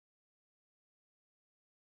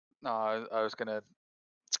No, I was gonna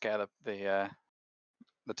scare the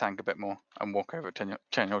tank a bit more and walk over to your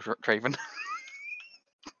Draven.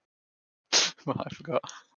 Well, I forgot.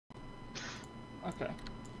 Okay.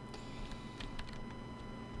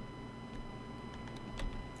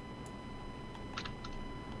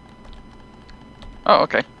 Oh,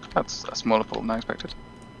 okay. That's a smaller pool than I expected.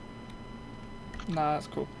 Nah, that's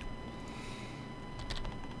cool.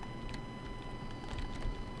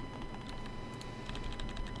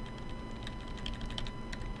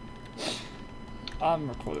 I'm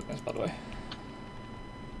recording this, by the way.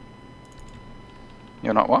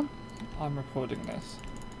 You're not what? I'm recording this.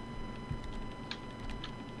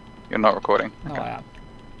 You're not recording? No, Okay. I am.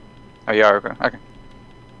 Oh, you are recording. Okay.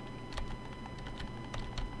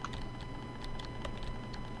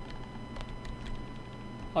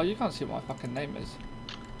 Oh, you can't see what my fucking name is.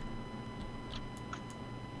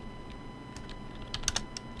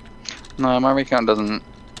 No, my recount doesn't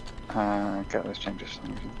get those changes for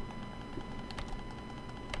some reason.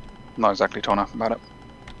 I'm not exactly torn up about it.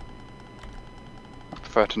 I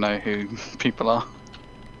prefer to know who people are.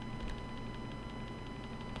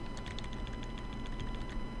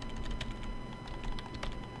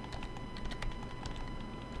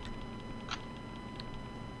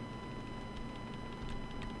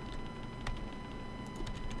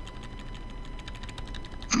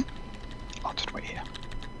 I'll just wait here.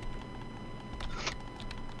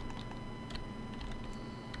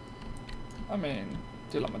 I mean,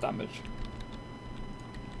 do a lot more damage.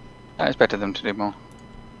 It's better than to do more.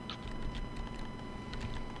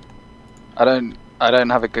 I don't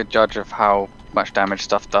have a good judge of how much damage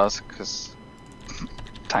stuff does, because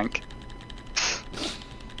tank.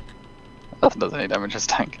 Nothing does any damage as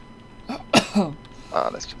tank.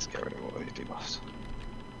 Let's just get rid of all these debuffs.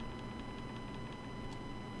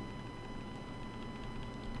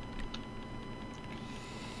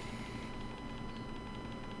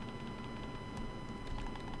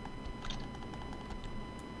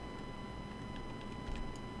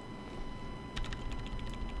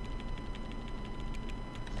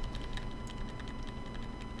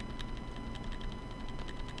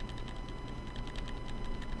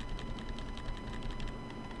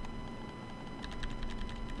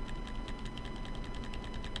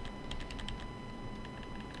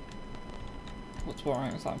 What's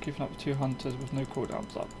worrying is that I'm keeping up with 2 hunters with no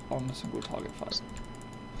cooldowns up on a single target fight.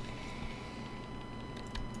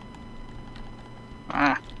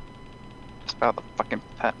 Ah, it's about the fucking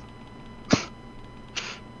pet.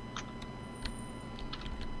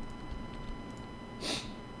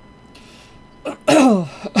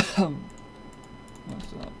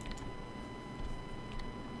 What's that?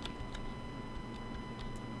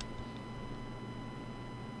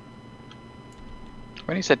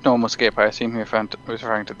 When he said normal skip, I assume he was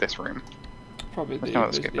referring to this room. Probably There's the, no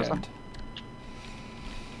other the skip, is there? end.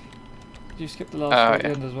 You skipped the last fight at the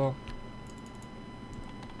yeah. end as well.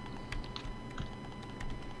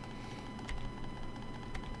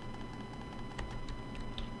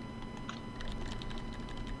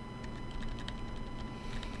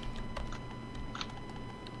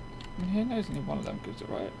 I mean, he knows only one of them gives it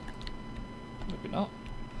right. Maybe not.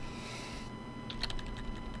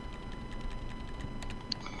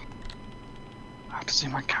 I have to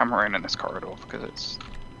zoom my camera in this corridor because it's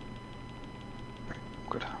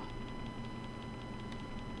good.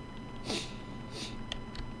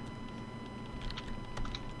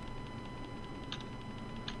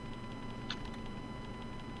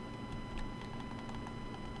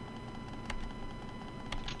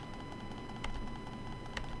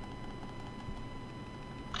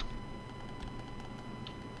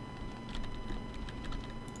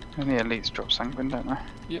 And the elites drop Sanguine, don't they?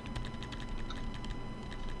 Yep.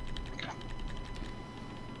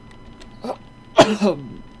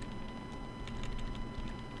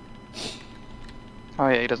 Oh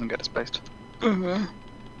yeah, he doesn't get displaced. Just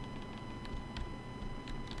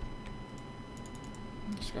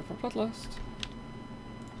go for a bloodlust.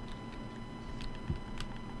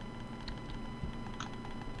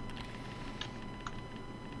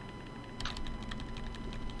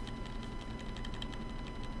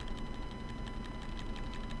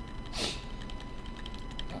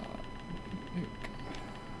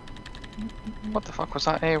 What the fuck was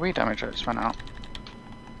that AoE damage that just went out?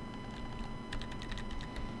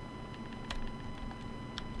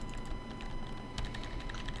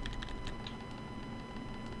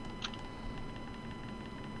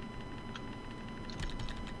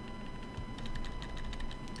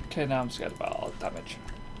 Okay, now I'm scared about all the damage.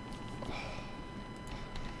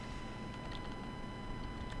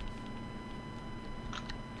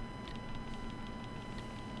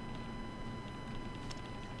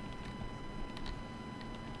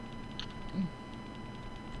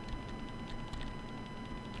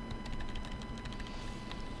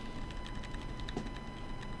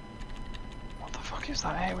 is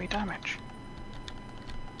that AoE damage?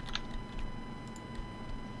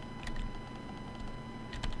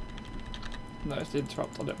 No, it's the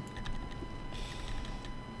interrupt on him.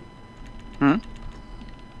 Hmm?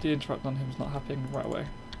 The interrupt on him is not happening right away.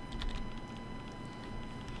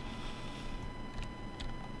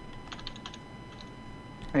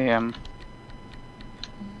 The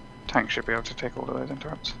tank should be able to take all of those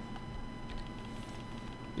interrupts.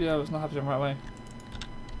 Yeah, it's not happening right away.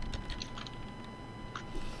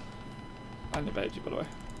 I invaded you, by the way.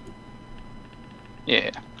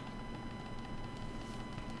 Yeah.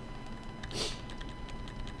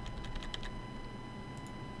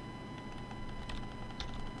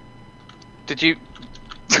 Did you...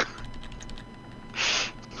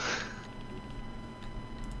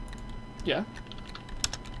 Yeah.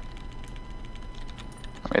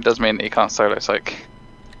 I mean, it does mean that you can't solo psych,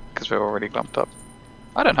 because we're already clumped up.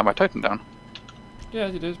 I don't have my totem down. Yeah,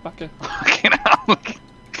 you do, it's back here. Fucking hell,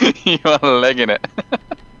 you are legging it.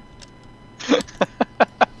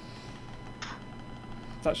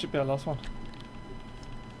 That should be our last one.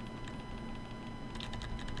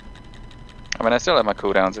 I mean, I still have my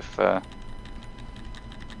cooldowns if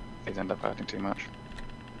these end up hurting too much.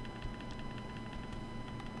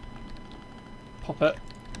 Pop it.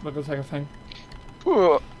 We're gonna take a thing.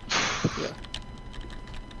 Ooh. Yeah.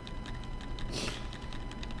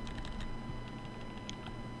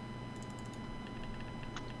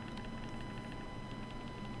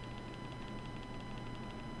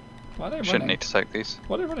 Why are they running? Shouldn't need to soak these.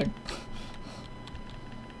 Why are they running?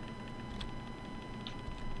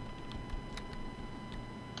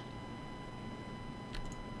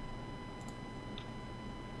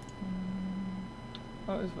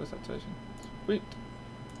 Oh, it's voice activation. Sweet.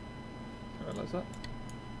 Didn't realise that.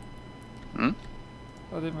 Hmm?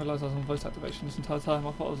 I didn't realise I was on voice activation this entire time.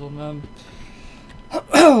 I thought I was on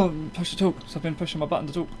push to talk, so I've been pushing my button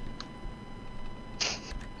to talk.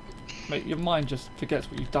 Mate, your mind just forgets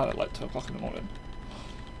what you've done at like 2 o'clock in the morning.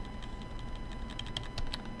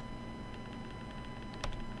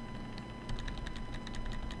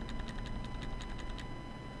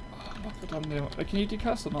 Oh my god, I'm near. Can you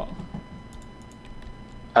decast or not?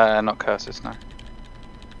 Not curses, no.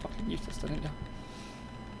 Fucking useless, didn't you?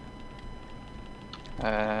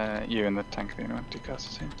 You and the tank are the only one to do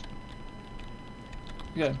curses here.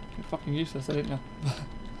 Yeah, you're fucking useless, didn't you?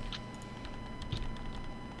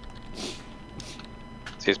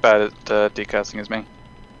 So he's bad at decursing as me.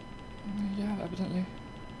 Yeah, evidently.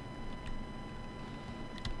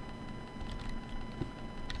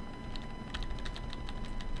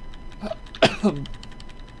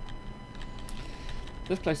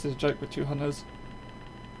 This place is a joke with 2 hunters.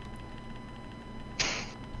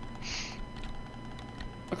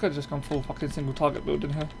 I could have just gone full fucking single target build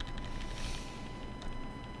in here.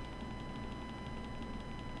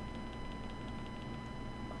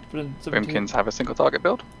 But then 17 Boomkins have a single target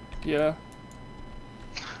build. Yeah.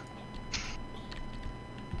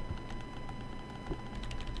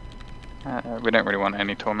 We don't really want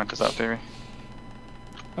any tormentors up, do we?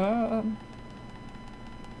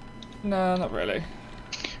 No, not really.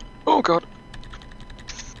 Oh god.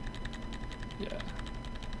 Yeah.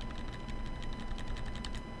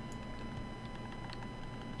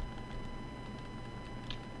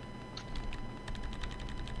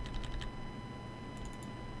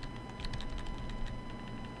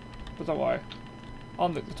 But don't worry. I'll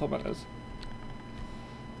nuke the tormentors.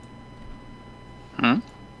 Hmm?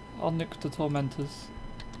 I'll nuke the tormentors.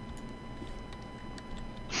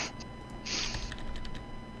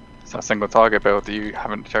 It's that single target build that you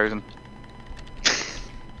haven't chosen.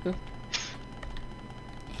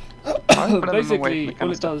 Basically,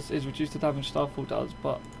 all it does is reduce the damage Starfall does,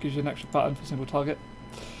 but gives you an extra pattern for single target.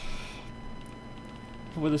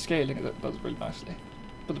 But with the scaling, it does really nicely.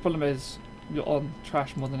 But the problem is, you're on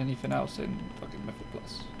trash more than anything else in fucking Mythic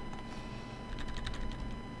Plus.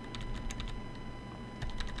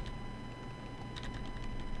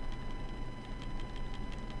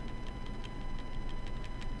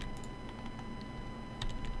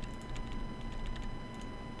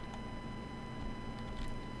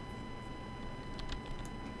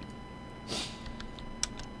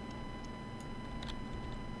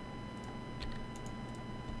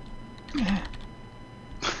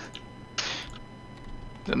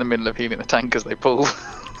 In the middle of healing the tank as they pull.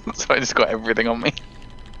 So I just got everything on me.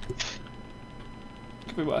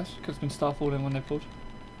 Could be worse, could have been Starfalling when they pulled.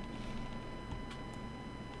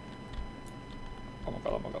 Oh my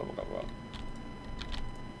god, oh my god, oh my god, oh my god.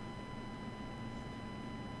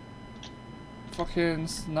 Fucking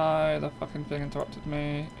no, the fucking thing interrupted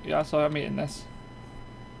me. Yeah, sorry, I'm eating this.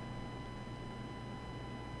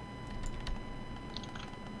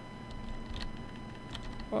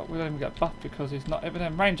 Well, we don't even get buffed because he's not even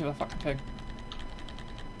in range of the fucking thing.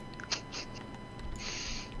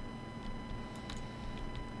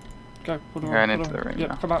 Go, pull around. Going into the room Yeah,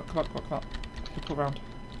 now. come out. Pull around.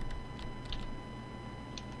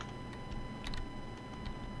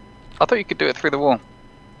 I thought you could do it through the wall.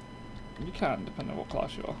 You can, depending on what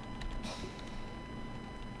class you are.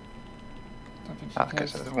 Don't think Ah, okay,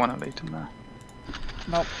 so there's one elite in there.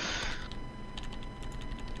 Nope.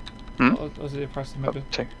 Hmm? Or was it oppressive maybe?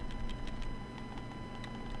 Two.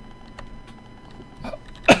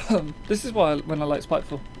 This is why when I like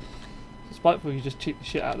Spiteful. Spiteful, you just cheat the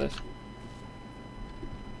shit out of this.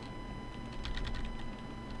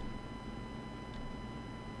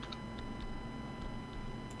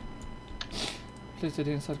 Please do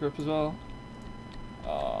the inside group as well.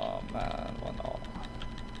 Oh man, why not?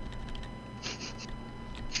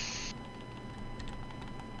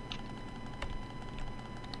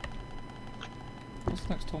 What's the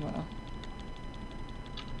next tormentor?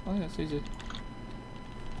 Oh yeah, it's easy.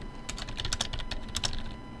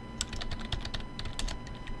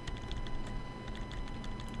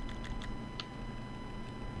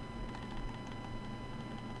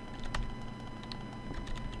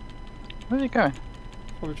 Where are you going?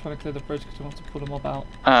 Probably trying to clear the bridge because he wants to pull the mob out.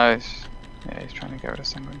 Yeah, he's trying to get rid of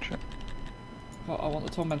Sanguine shit. But I want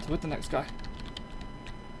the tormentor with the next guy.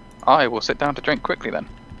 I will sit down to drink quickly then.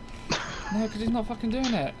 No, because he's not fucking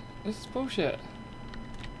doing it. This is bullshit.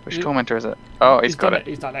 Which tormentor is it? Oh, he's got done it.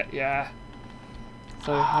 He's done it, yeah.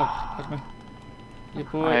 So, hug me. Your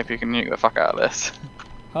boy. I hope you can nuke the fuck out of this.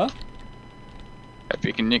 Huh? Hope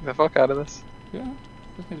you can nuke the fuck out of this. Yeah.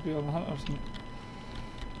 Just need to be on the hunt or something.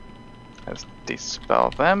 Let's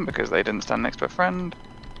dispel them because they didn't stand next to a friend.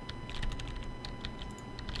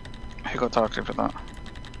 Who got targeted for that?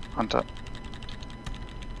 Hunter.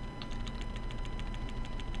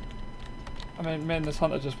 I mean, me and this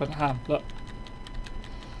hunter just went ham. Look.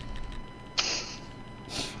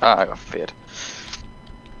 Ah, I got feared.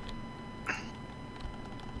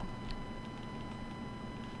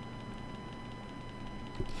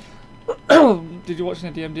 Did you watch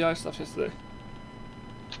any DMDI stuff yesterday?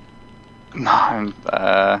 No, I'm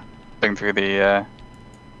going through the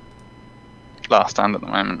last stand at the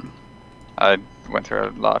moment. I went through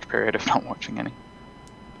a large period of not watching any.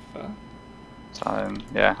 Fair. So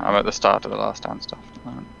yeah, I'm at the start of the last stand stuff at the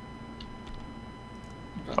moment.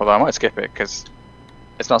 Okay. Although I might skip it because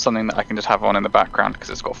it's not something that I can just have on in the background because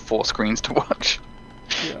it's got 4 screens to watch.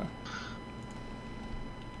 Yeah.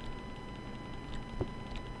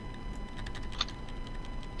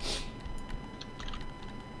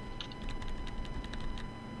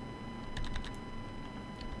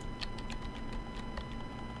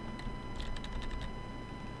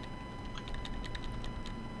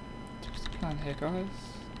 What's the plan here, guys?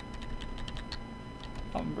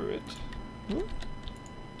 Umber it. Ooh.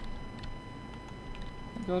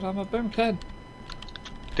 Thank God, I'm a boomkin.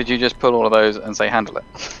 Did you just pull all of those and say handle it?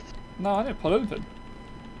 No, I didn't pull anything.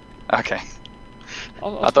 Okay.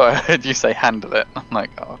 I thought I heard you say handle it. I'm like,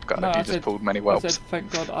 oh god, No, have you I just said- pulled many I whelps? said,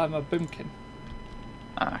 thank God I'm a boomkin.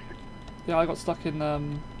 Ah, Yeah, I got stuck in,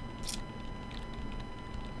 let's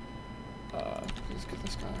get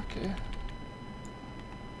this guy back here.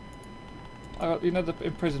 I got, you know the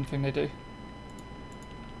in prison thing they do?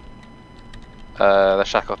 the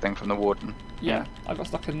shackle thing from the warden. Yeah. I got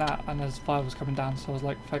stuck in that and as fire was coming down, so I was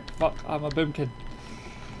like, thank fuck, I'm a boomkin.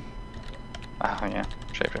 Ah, yeah,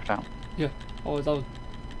 shapeshift out. Yeah, otherwise I was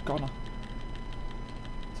goner.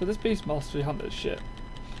 So this Beast Mastery Hunter is shit.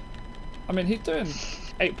 I mean, he's doing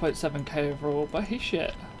 8.7k overall, but he's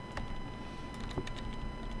shit.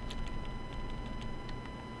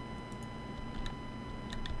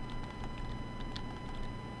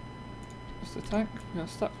 What's the tank? We got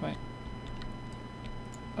stuck, mate.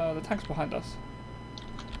 The tank's behind us.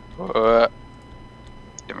 Didn't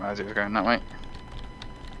realise it was going that way.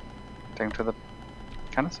 Take him to the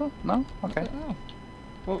canister? No? Okay. I don't know.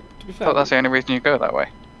 Well, to be I fair, thought that's the only reason you go that way.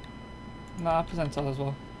 nah, percentile as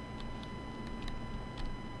well.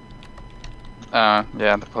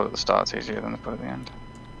 Yeah, the pull at the start's easier than the pull at the end.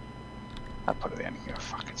 That pull at the end can go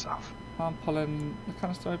fuck itself. I'm pulling the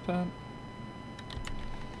canister open.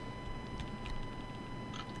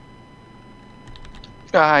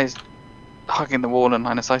 Guys, hugging the wall and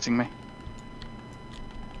line of sighting me.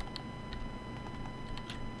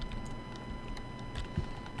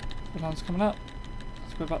 The line's coming up.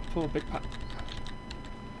 Let's go back to pull a big pack.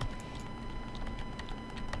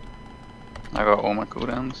 I got all my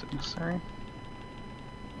cooldowns if necessary.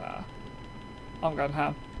 Nah. I'm going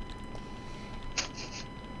ham.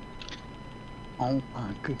 Oh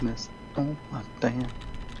my goodness. Oh my damn.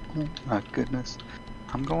 Oh my goodness.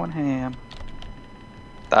 I'm going ham.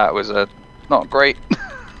 That was a not great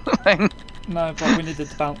thing. No, but we needed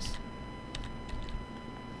to bounce.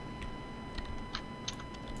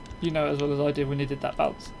 You know as well as I do, we needed that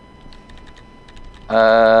bounce.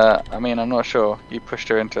 I mean, I'm not sure. You pushed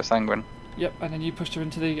her into a sanguine. Yep, and then you pushed her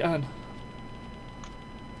into the urn.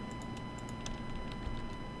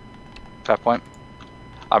 Fair point.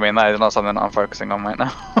 I mean, that is not something that I'm focusing on right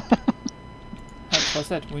now. That's what I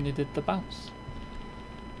said, we needed the bounce.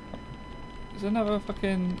 Is there another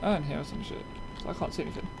fucking urn here or some shit? I can't see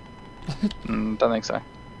anything. Don't think so.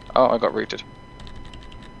 Oh, I got rooted.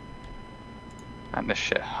 And this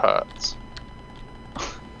shit hurts.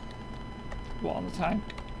 What, on the tank?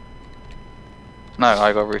 No,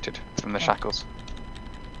 I got rooted from the shackles.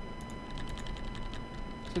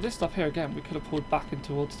 So this stuff here again, we could have pulled back in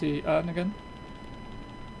towards the urn again.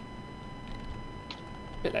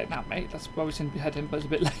 Bit late now, mate. That's where we seem to be heading, but it's a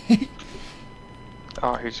bit late.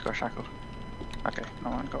 Oh, he just got shackled. Okay,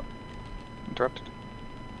 no one got interrupted.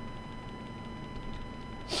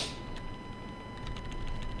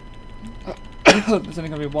 There's only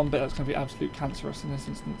going to be one bit that's going to be absolute cancerous in this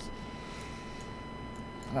instance.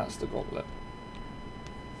 And that's the goblet.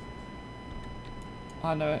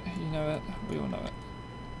 I know it, you know it, we all know it.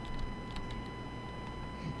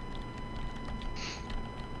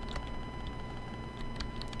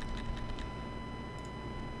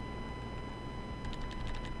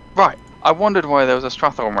 Right, I wondered why there was a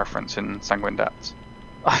Strathorn reference in Sanguine Depths.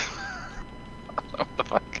 What the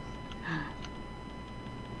fuck?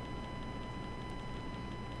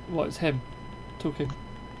 What, it's him talking?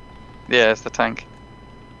 Yeah, it's the tank.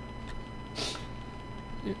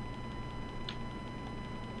 Yeah.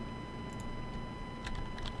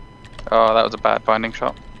 Oh, that was a bad binding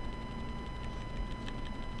shot.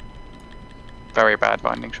 Very bad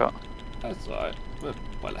binding shot. That's alright, we're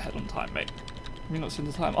well ahead on time, mate. Have you not seen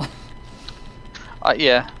the timer?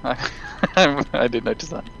 Yeah, I did notice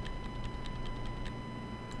that.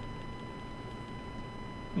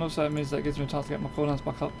 And also it means that it gives me a chance to get my cooldowns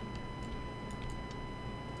back up.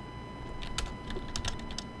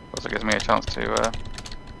 Also gives me a chance to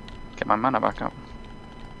get my mana back up.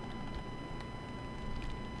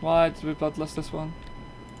 Why did we bloodlust this one?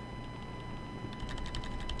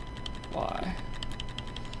 Why?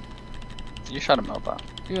 You shadow meld that.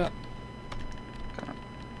 Yeah. Okay.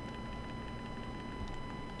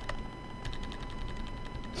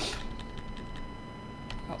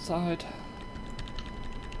 Outside.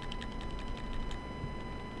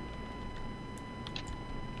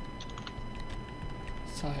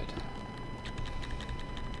 Side.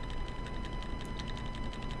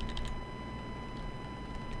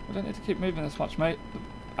 We don't need to keep moving this much, mate. The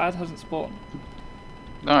ad hasn't spawned.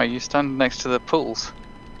 No, you stand next to the pools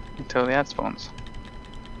until the ad spawns.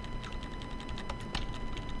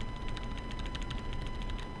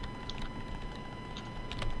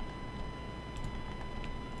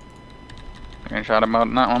 You're gonna shadow meld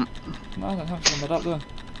on that one. No, I don't have to up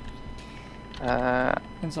there.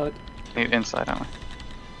 Inside. Inside, aren't we?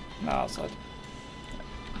 No, outside.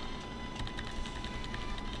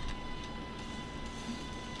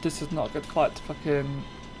 This is not a good fight to fucking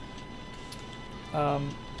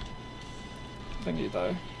thingy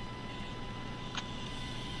though.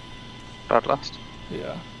 Bloodlust.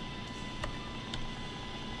 Yeah.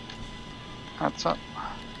 Ad's up.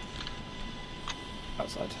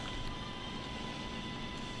 Outside.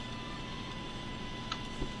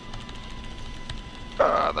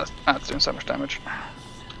 That's doing so much damage.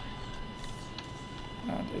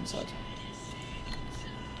 And inside.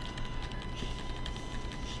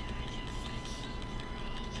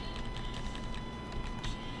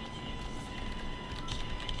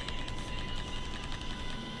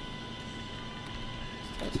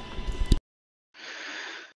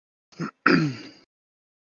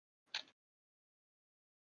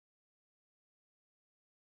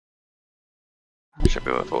 That should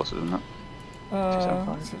be worth forces, isn't it?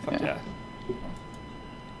 275? Yeah.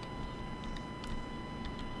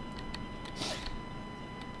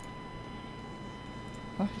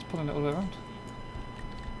 Oh, he's pulling it all the way around.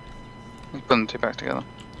 Let's put them two back together.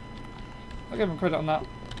 I give him credit on that.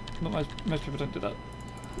 Not most people don't do that.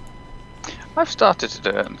 I've started to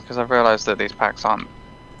do it because I've realised that these packs aren't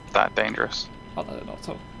that dangerous. Oh, no, they're not at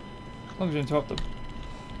all. As long as you interrupt them.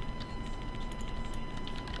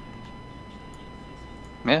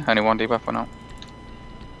 Yeah, only one debuff went out.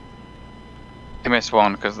 He missed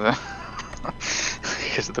one because of the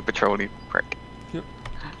because of the patrol-y prick. Yep.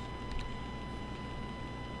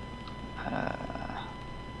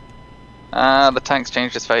 The tank's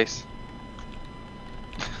changed his face.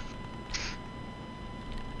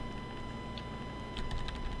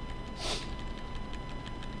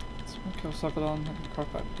 I'll kill Cyclone, I can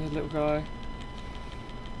crop out the little guy.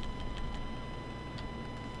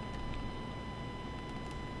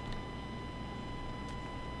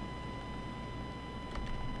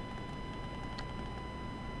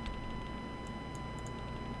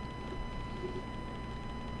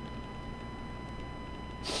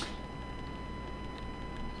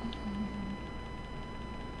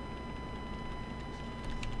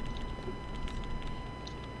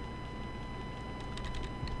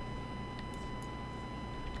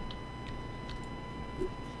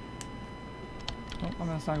 Oh, I'm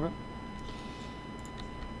gonna Sanguine.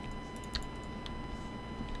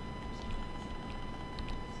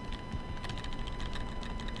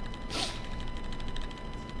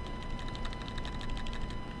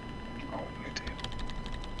 Oh, you do.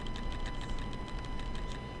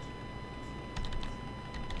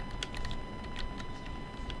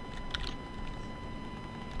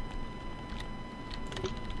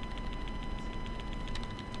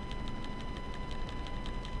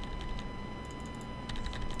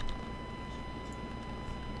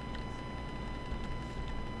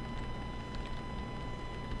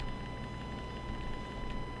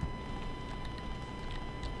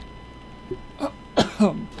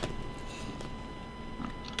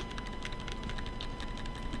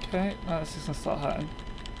 Okay, this is gonna start hurting.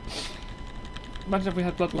 Imagine if we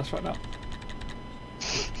had Bloodlust right now.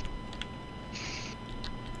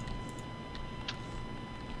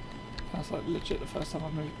 That's like legit the first time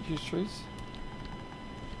I've used trees.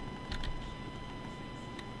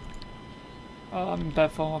 Oh, I'm in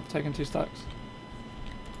bad form, I've taken 2 stacks.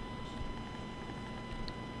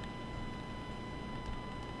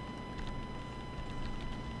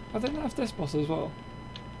 I didn't have this boss as well.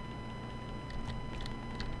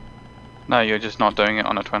 No, you're just not doing it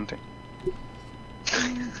on a 20.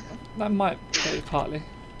 That might be partly.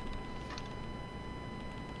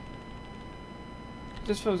 It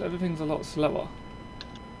just feels everything's a lot slower.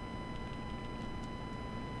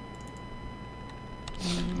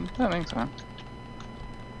 I don't think so.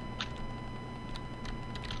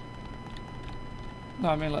 No,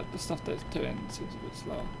 I mean like the stuff that it's doing seems a bit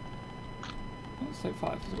slower. Let's take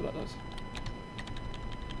 5, see what that does.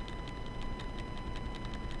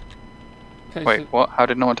 Okay, Wait, so what? How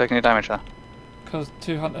did no one take any damage there? because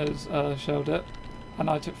 2 hunters shelled it, and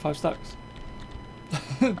I took 5 stacks.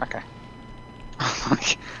 Okay.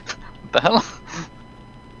 What the hell?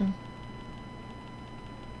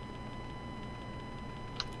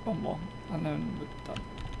 One more, and then we're done.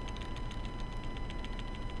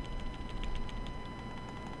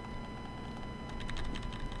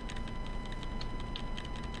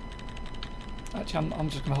 Actually, I'm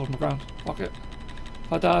just gonna hold my ground. Fuck it.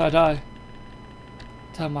 If I die, I die.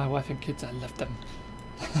 Tell my wife and kids I love them.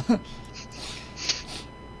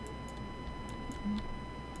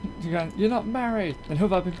 You're going, you're not married. Then who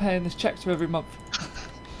have I been paying this check to every month?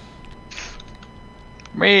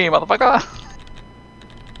 Me, motherfucker!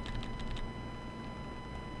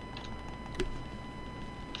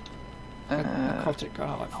 Necrotic going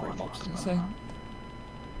out like 3 mobs. Insane.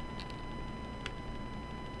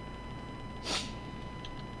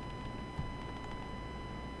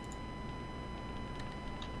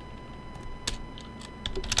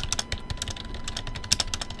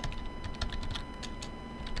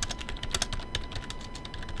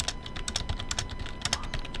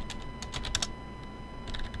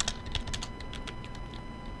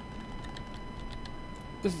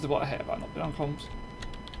 This is what I hate about not being on comms.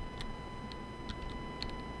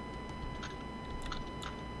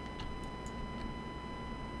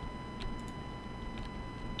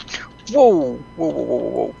 Whoa! Whoa, whoa, whoa,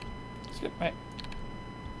 whoa. Skip, mate.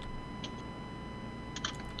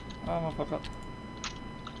 Oh my fuck up.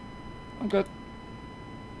 I'm good.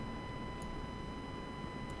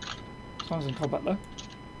 Someone's in combat though.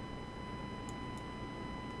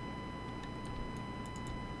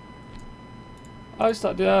 I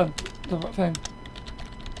started the right thing.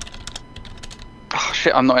 Oh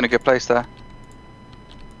shit, I'm not in a good place there.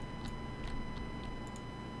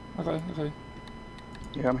 Okay, okay.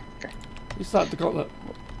 You hear me? Okay. You started the gauntlet.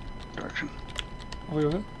 Direction. Are we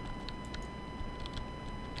okay?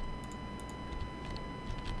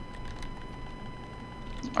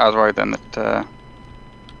 I was worried then that,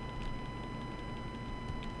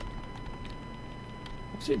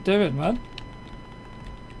 What's it doing, man?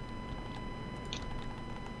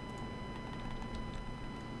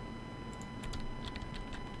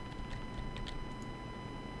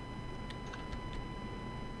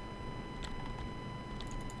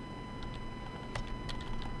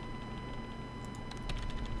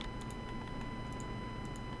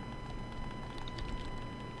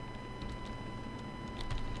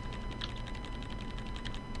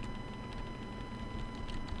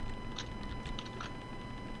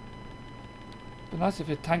 nice if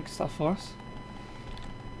you'd tank stuff for us.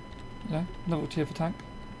 You know, novelty of a tank.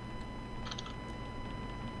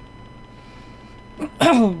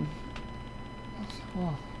 Oh.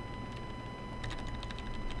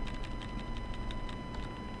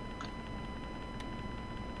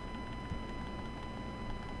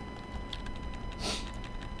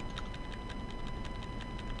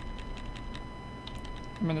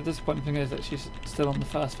 I mean, the disappointing thing is that she's still on the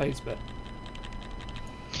first phase bit.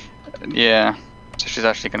 Yeah. So she's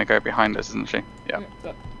actually going to go behind us, isn't she? Yeah.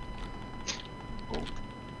 Yeah, Oh.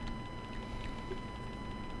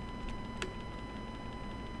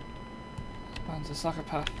 Man's a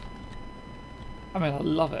psychopath. I mean, I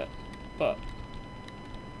love it, but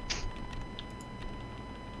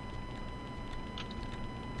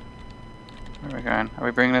Where are we going? Are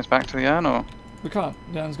we bringing this back to the urn or? we can't.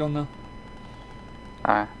 The end's gone now.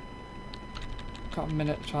 Ah. Got a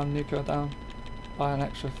minute to try and nuke her down by an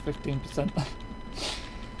extra 15%.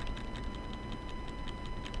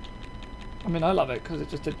 I mean, I love it because it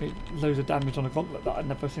just did me loads of damage on a gauntlet that I'd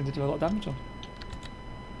never seen to do a lot of damage on.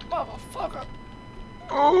 Motherfucker!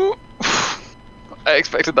 Oh! I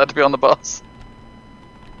expected that to be on the boss.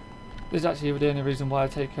 This is actually the only reason why I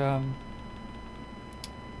take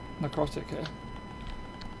necrotic here.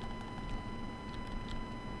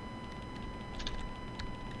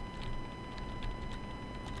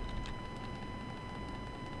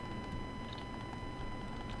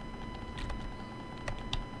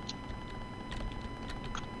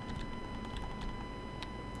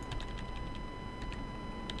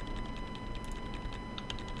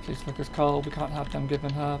 Please focus Carl, we can't have them giving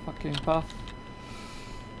her fucking buff.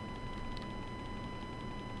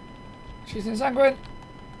 She's in Sanguine!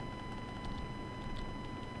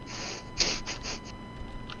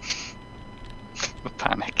 The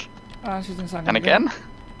panic. And she's in Sanguine. And again?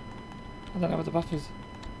 I don't know what the buff is.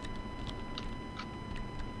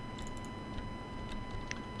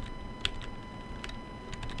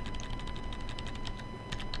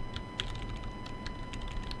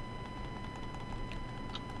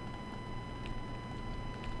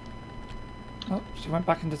 Oh, she went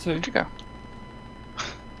back into 2. Where'd you go?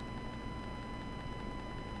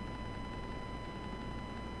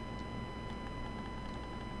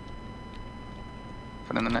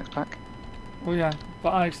 Put in the next pack. Oh yeah,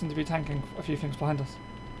 but I seem to be tanking a few things behind us.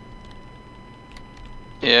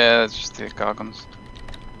 Yeah, it's just the gargons.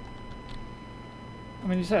 I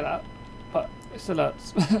mean, you say that, but it still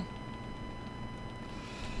hurts.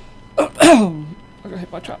 I got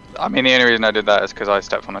hit by a trap. I mean, the only reason I did that is because I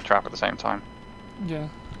stepped on a trap at the same time. Yeah.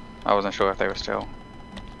 I wasn't sure if they were still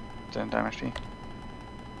doing damage to you.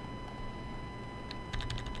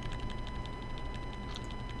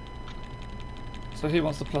 So he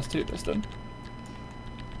wants the +2 this then.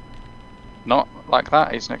 Not like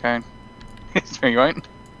that, he's not going. No, you won't.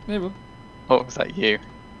 Yeah, well, Oh, was that you?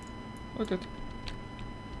 we're good.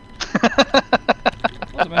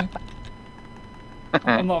 Wasn't me.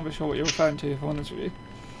 I'm not really sure what you're referring to, if I'm honest with you.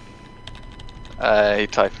 He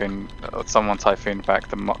typhooned, someone typhooned back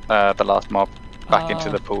the last mob back into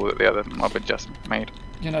the pool that the other mob had just made.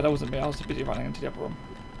 You know, that wasn't me, I was too busy running into the other room.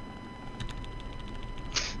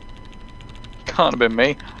 Can't have been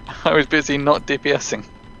me. I was busy not DPSing.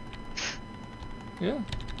 Yeah.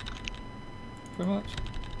 Pretty much.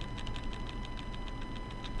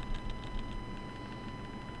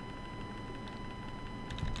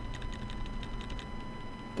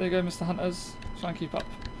 There you go, Mr. Hunters. Try and keep up.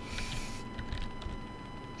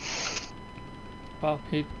 Well,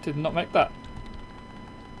 he did not make that.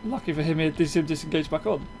 Lucky for him, he did him disengage back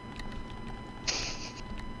on.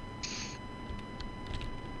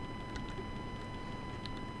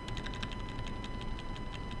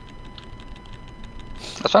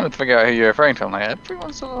 I was trying to figure out who you're referring to. I'm like,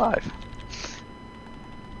 everyone's still alive.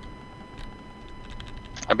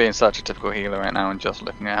 I'm being such a typical healer right now and just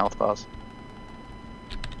looking at health bars.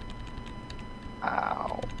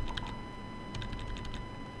 Ow.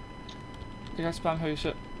 You guys spam holy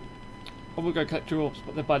shit. I will go collect your orbs,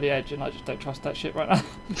 but they're by the edge and I just don't trust that shit right now.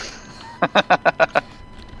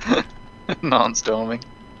 Non-storming.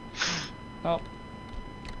 Oh.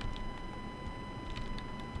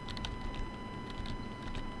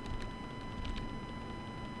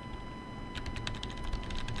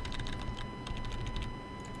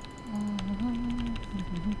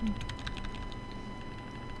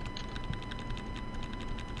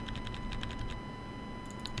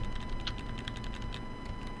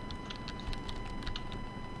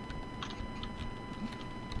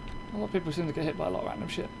 A lot of people seem to get hit by a lot of random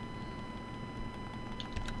shit.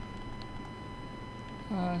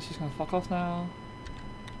 She's gonna fuck off now.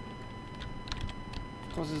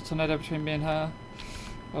 Causes a tornado between me and her.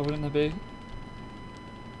 Why wouldn't there be?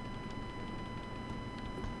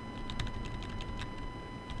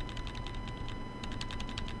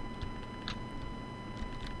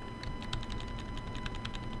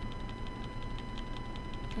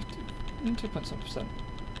 In 2.7%.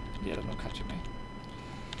 Yeah, they're not catching me.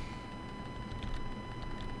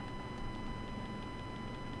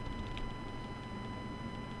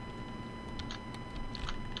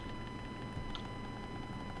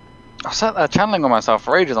 I sat there channeling on myself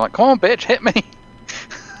for ages. I'm like, come on, bitch, hit me.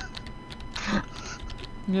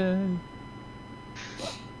 Yay.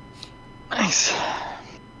 Nice.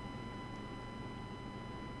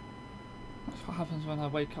 That's what happens when I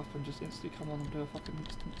wake up and just instantly come on and do a fucking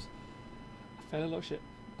instance. I fail a lot of shit.